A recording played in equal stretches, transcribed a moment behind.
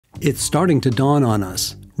It's starting to dawn on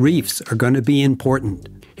us. Reefs are going to be important.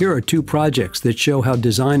 Here are two projects that show how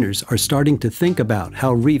designers are starting to think about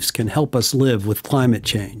how reefs can help us live with climate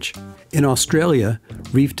change. In Australia,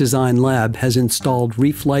 Reef Design Lab has installed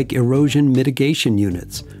reef-like erosion mitigation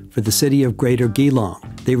units for the City of Greater Geelong.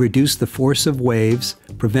 They reduce the force of waves,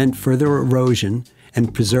 prevent further erosion,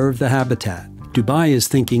 and preserve the habitat. Dubai is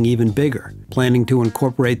thinking even bigger, planning to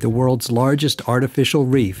incorporate the world's largest artificial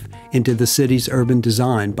reef into the city's urban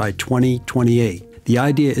design by 2028. The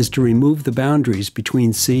idea is to remove the boundaries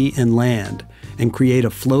between sea and land and create a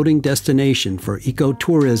floating destination for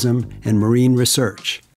ecotourism and marine research.